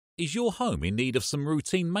Is your home in need of some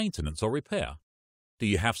routine maintenance or repair? Do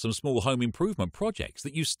you have some small home improvement projects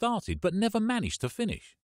that you started but never managed to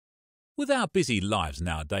finish? With our busy lives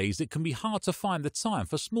nowadays, it can be hard to find the time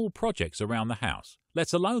for small projects around the house,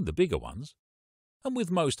 let alone the bigger ones. And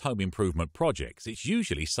with most home improvement projects, it's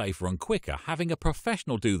usually safer and quicker having a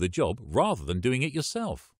professional do the job rather than doing it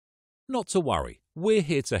yourself. Not to worry, we're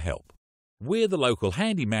here to help. We're the local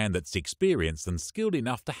handyman that's experienced and skilled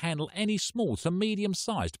enough to handle any small to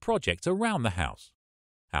medium-sized project around the house.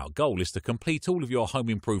 Our goal is to complete all of your home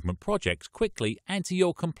improvement projects quickly and to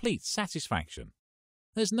your complete satisfaction.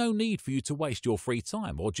 There's no need for you to waste your free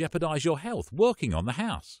time or jeopardize your health working on the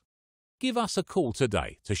house. Give us a call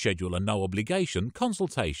today to schedule a no-obligation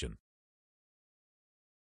consultation.